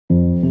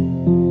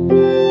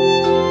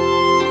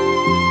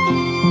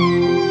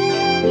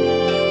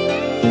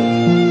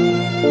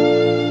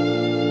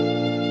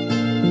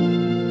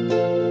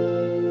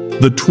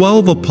The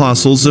 12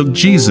 Apostles of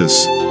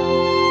Jesus.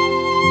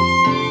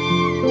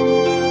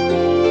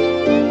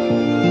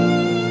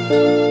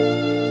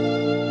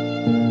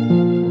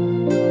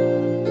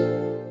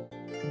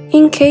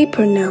 In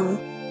Capernaum,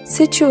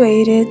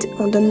 situated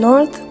on the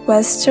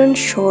northwestern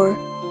shore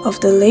of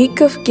the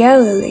Lake of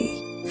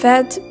Galilee,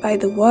 fed by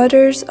the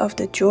waters of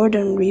the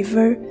Jordan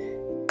River,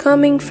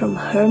 coming from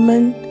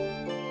Hermon,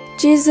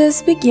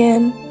 Jesus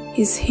began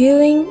his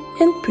healing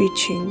and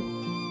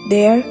preaching.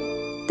 There,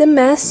 the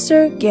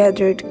Master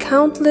gathered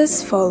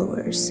countless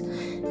followers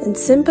and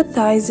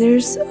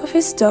sympathizers of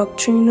his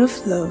doctrine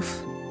of love.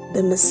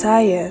 The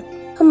Messiah,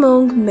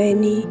 among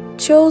many,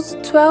 chose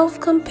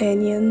 12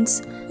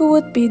 companions who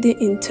would be the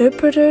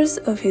interpreters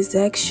of his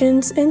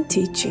actions and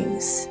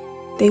teachings.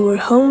 They were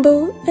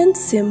humble and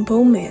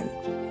simple men.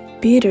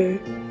 Peter,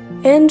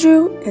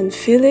 Andrew, and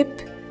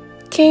Philip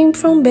came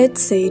from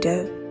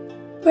Bethsaida,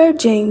 where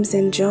James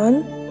and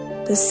John,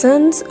 the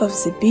sons of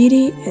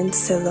Zebedee and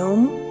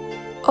Salome,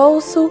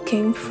 also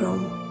came from.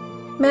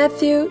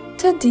 Matthew,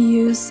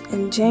 Thaddeus,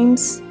 and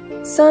James,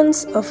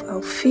 sons of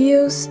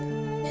Alphaeus,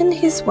 and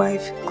his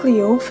wife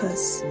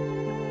Cleophas,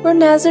 were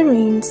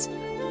Nazarenes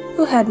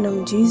who had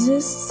known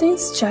Jesus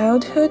since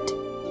childhood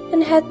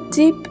and had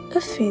deep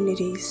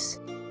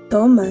affinities.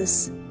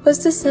 Thomas was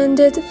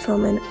descended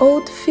from an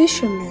old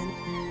fisherman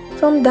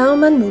from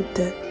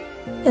Dalmanutha,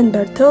 and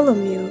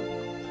Bartholomew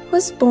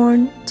was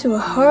born to a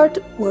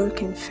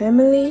hard-working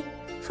family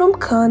from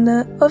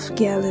Cana of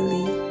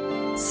Galilee.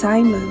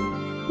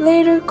 Simon,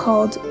 later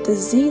called the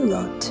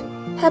Zealot,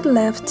 had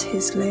left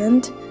his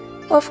land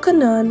of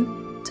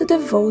Canaan to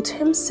devote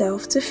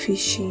himself to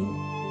fishing.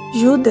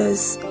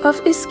 Judas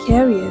of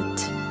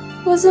Iscariot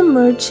was a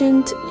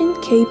merchant in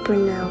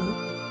Capernaum,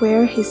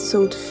 where he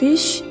sold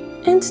fish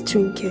and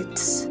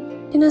trinkets.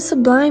 In a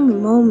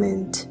sublime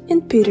moment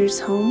in Peter's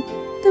home,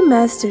 the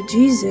Master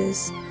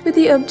Jesus, with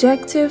the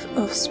objective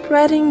of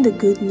spreading the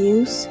good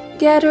news,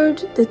 gathered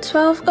the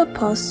 12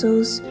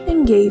 apostles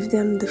and gave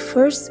them the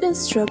first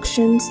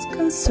instructions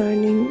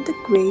concerning the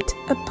great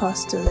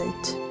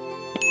apostolate.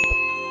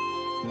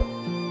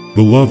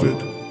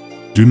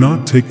 Beloved, do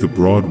not take the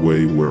broad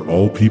way where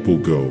all people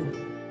go,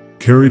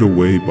 carried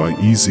away by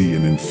easy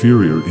and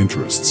inferior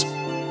interests.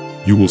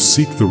 You will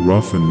seek the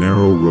rough and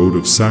narrow road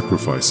of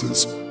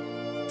sacrifices,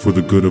 for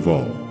the good of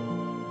all.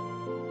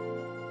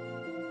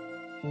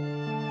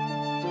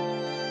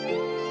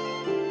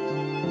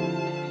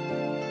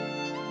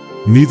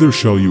 Neither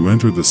shall you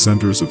enter the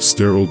centers of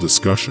sterile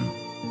discussion,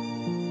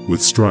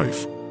 with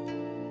strife,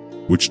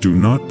 which do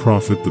not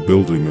profit the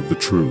building of the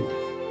true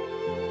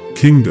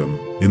kingdom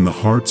in the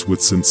hearts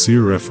with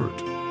sincere effort.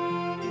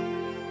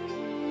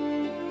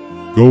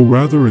 Go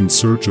rather in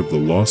search of the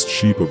lost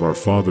sheep of our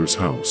Father's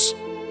house,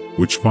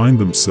 which find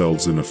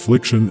themselves in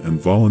affliction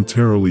and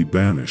voluntarily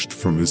banished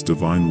from his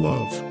divine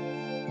love.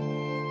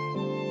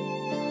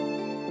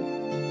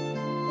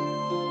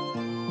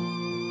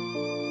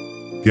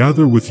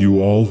 Gather with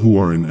you all who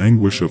are in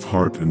anguish of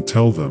heart and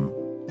tell them,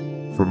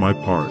 for my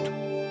part,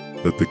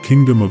 that the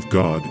kingdom of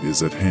God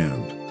is at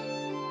hand.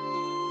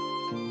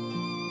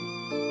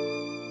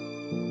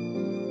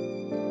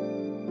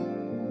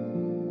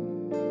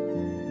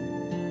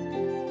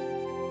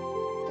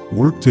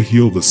 Work to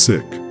heal the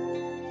sick,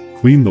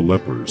 clean the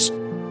lepers,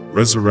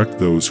 resurrect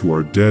those who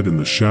are dead in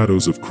the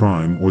shadows of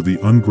crime or the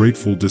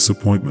ungrateful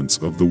disappointments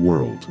of the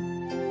world.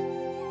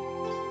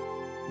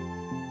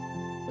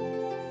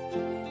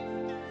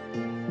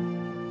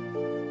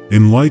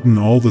 Enlighten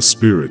all the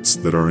spirits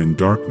that are in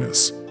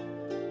darkness,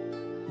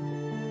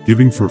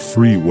 giving for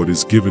free what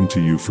is given to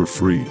you for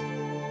free.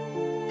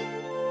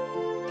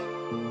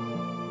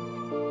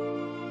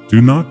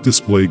 Do not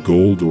display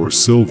gold or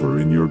silver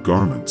in your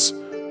garments,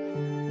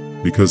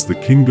 because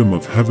the kingdom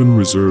of heaven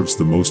reserves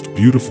the most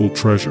beautiful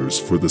treasures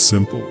for the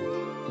simple.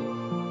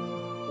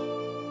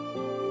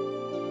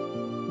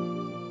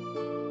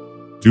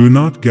 Do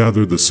not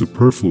gather the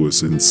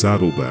superfluous in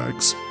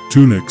saddlebags,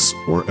 tunics,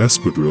 or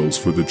espadrilles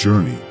for the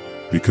journey,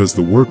 because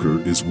the worker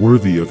is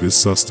worthy of his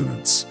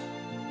sustenance.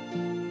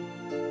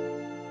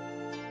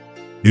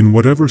 In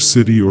whatever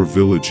city or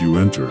village you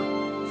enter,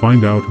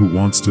 find out who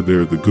wants to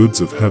bear the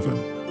goods of heaven.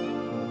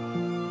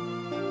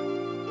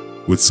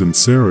 With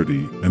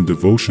sincerity and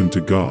devotion to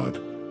God,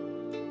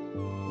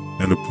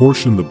 and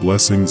apportion the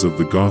blessings of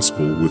the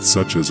gospel with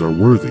such as are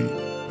worthy,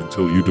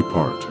 until you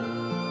depart.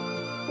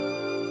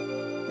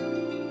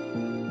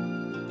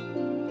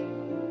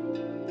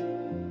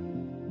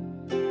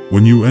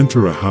 When you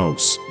enter a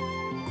house,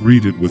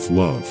 greet it with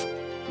love.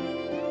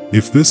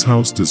 If this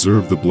house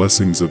deserve the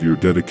blessings of your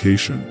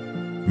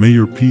dedication, may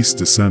your peace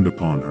descend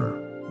upon her.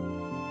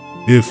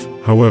 If,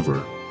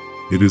 however,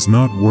 it is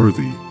not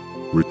worthy,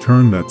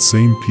 return that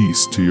same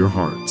peace to your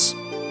hearts.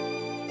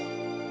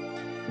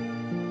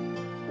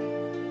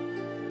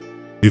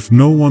 If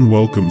no one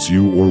welcomes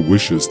you or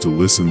wishes to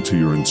listen to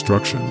your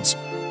instructions,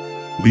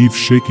 leave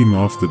shaking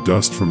off the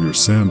dust from your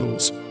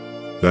sandals,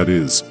 that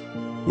is,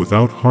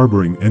 without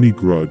harboring any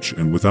grudge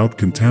and without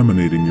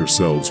contaminating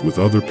yourselves with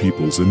other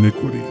people's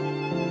iniquity.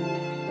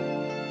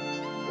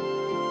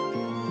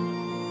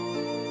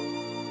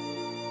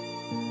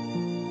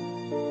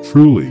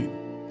 Truly,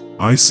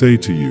 I say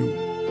to you,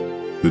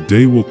 the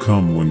day will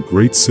come when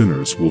great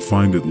sinners will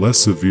find it less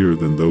severe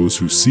than those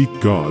who seek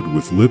God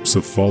with lips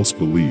of false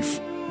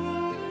belief,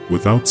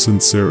 without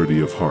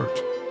sincerity of heart.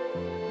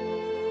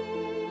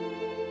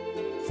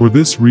 For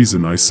this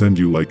reason I send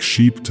you like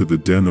sheep to the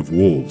den of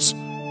wolves,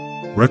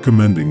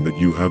 recommending that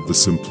you have the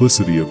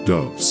simplicity of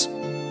doves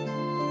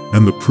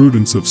and the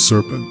prudence of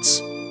serpents.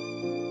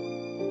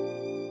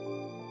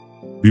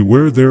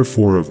 Beware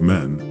therefore of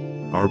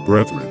men, our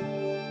brethren,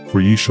 for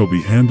ye shall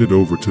be handed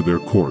over to their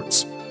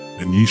courts,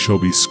 and ye shall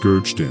be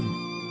scourged in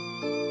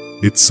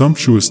its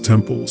sumptuous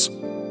temples,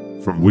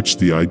 from which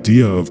the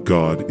idea of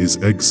God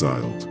is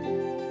exiled.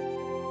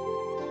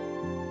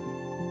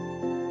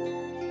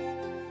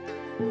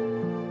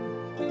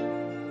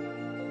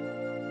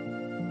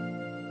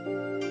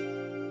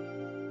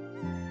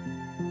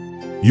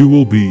 You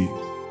will be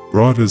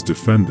brought as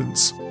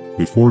defendants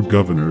before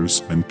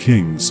governors and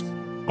kings,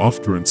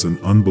 offerants and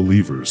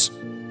unbelievers,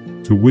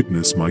 to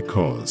witness my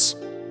cause.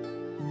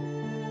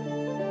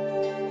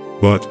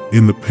 But,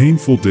 in the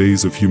painful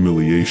days of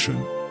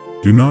humiliation,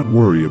 do not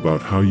worry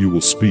about how you will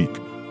speak,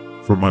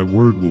 for my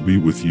word will be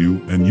with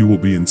you and you will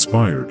be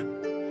inspired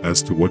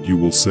as to what you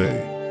will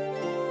say.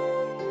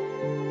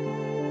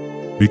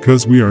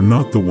 Because we are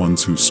not the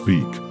ones who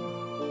speak,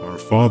 our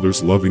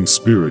Father's loving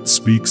Spirit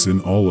speaks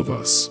in all of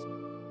us.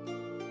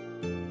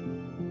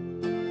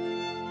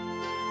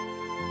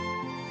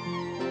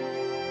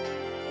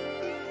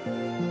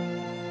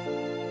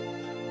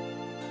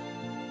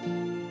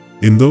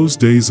 In those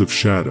days of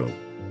shadow,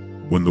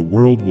 when the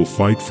world will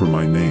fight for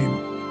my name,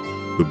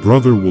 the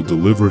brother will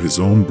deliver his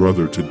own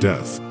brother to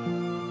death,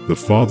 the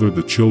father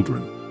the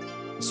children,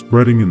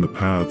 spreading in the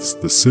paths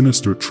the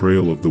sinister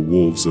trail of the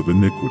wolves of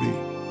iniquity.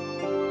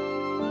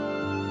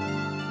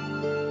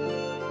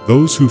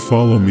 Those who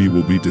follow me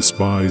will be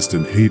despised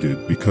and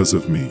hated because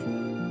of me,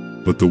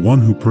 but the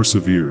one who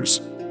perseveres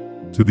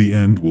to the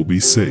end will be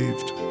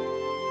saved.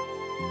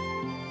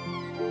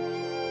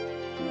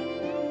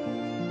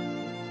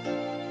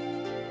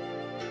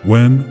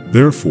 When,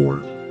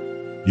 therefore,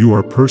 you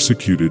are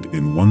persecuted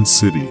in one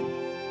city,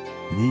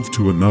 move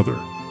to another,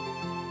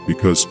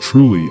 because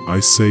truly I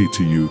say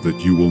to you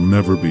that you will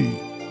never be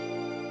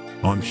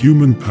on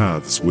human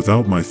paths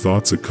without my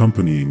thoughts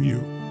accompanying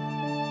you.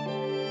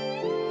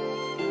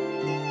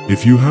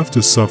 If you have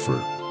to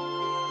suffer,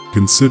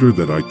 consider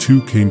that I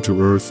too came to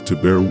earth to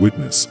bear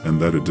witness, and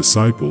that a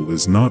disciple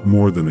is not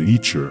more than a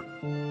teacher,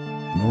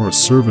 nor a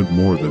servant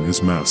more than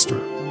his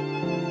master.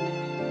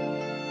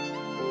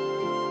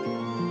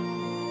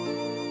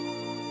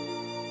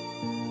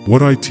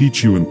 What I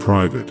teach you in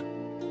private,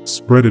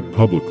 spread it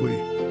publicly,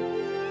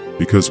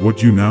 because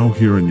what you now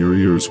hear in your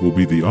ears will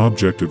be the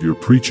object of your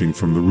preaching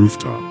from the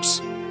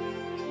rooftops.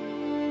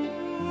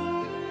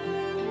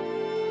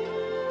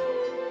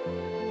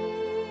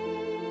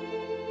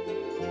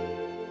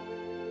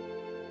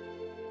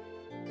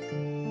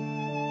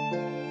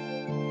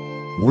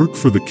 Work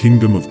for the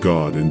kingdom of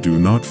God and do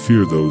not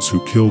fear those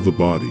who kill the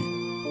body,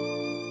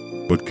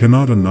 but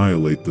cannot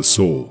annihilate the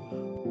soul.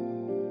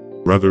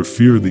 Rather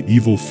fear the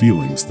evil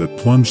feelings that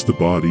plunge the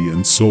body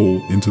and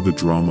soul into the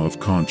drama of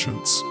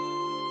conscience.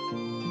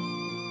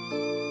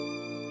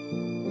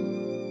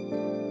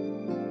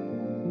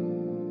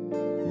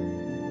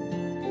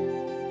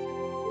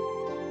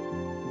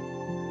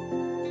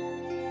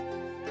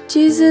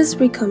 Jesus'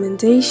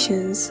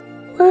 recommendations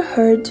were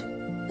heard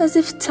as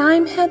if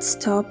time had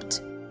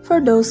stopped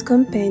for those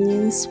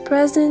companions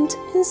present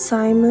in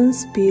Simon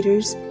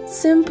Peter's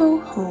simple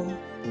home.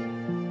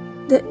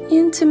 The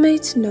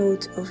intimate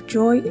note of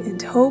joy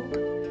and hope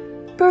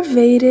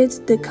pervaded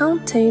the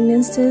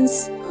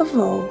countenances of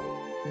all.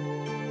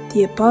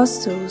 The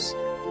apostles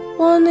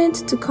wanted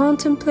to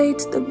contemplate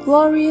the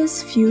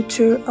glorious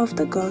future of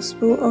the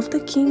gospel of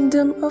the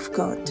kingdom of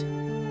God,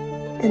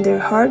 and their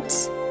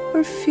hearts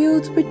were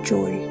filled with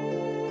joy.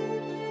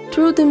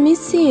 Through the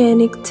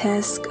messianic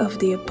task of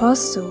the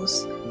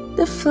apostles,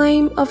 the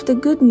flame of the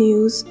good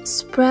news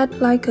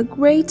spread like a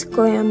great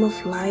gleam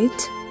of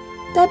light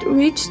that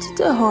reached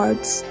the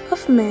hearts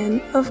of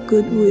men of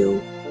good will.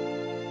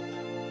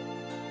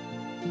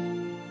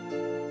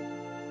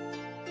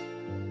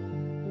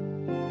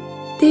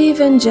 The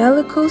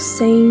evangelical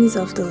sayings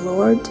of the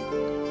Lord,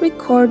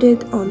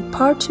 recorded on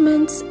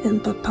parchments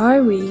and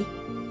papyri,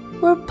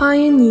 were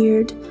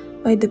pioneered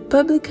by the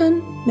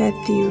publican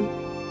Matthew,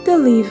 the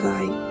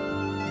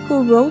Levite,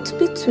 who wrote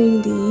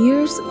between the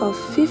years of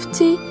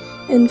 50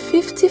 and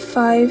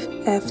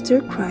 55 after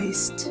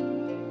Christ.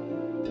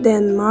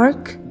 Then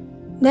Mark,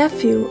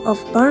 nephew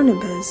of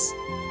Barnabas,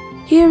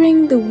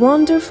 hearing the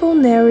wonderful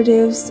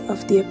narratives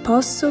of the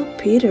Apostle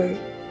Peter,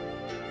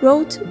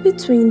 wrote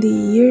between the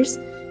years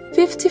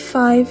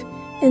 55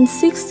 and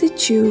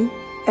 62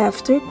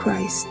 after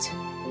Christ.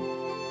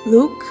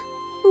 Luke,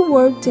 who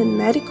worked in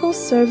medical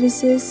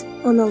services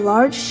on a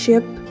large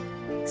ship,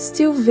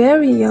 still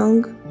very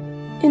young,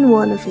 in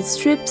one of his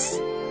trips,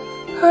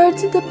 heard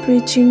the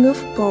preaching of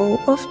Paul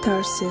of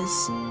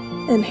Tarsus,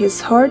 and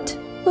his heart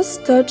was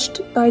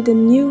touched by the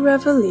new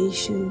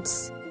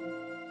revelations.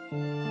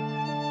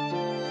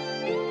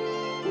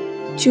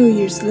 2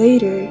 years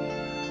later,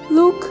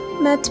 Luke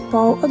met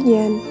Paul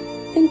again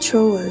in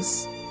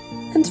Troas,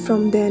 and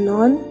from then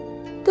on,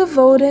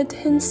 devoted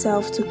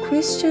himself to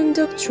Christian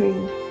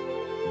doctrine.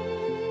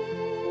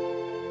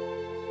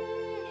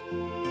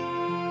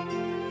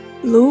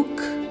 Luke,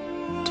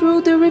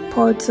 through the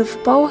reports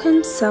of Paul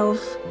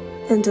himself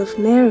and of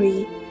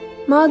Mary,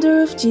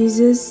 mother of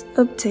Jesus,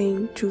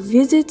 obtained through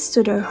visits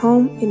to their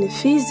home in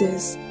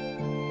Ephesus,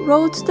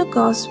 wrote the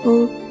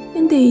Gospel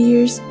in the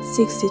years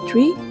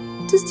 63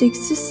 to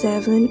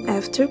 67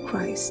 after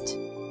Christ.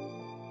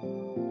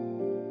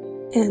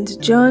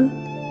 And John,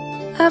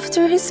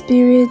 after his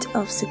period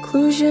of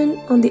seclusion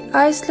on the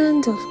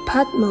island of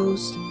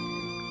Patmos,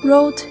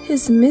 wrote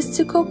his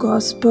mystical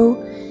Gospel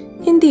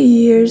in the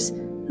years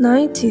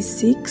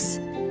 96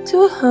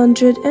 to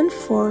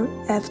 104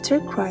 after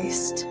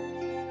Christ.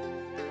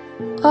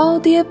 All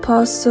the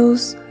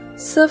apostles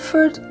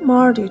suffered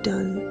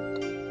martyrdom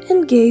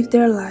and gave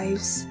their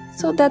lives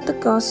so that the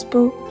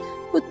Gospel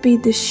would be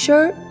the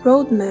sure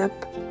roadmap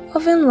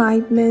of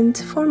enlightenment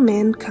for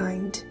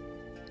mankind,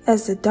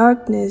 as the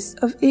darkness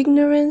of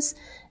ignorance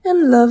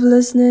and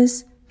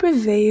lovelessness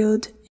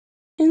prevailed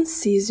in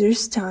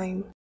Caesar's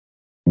time.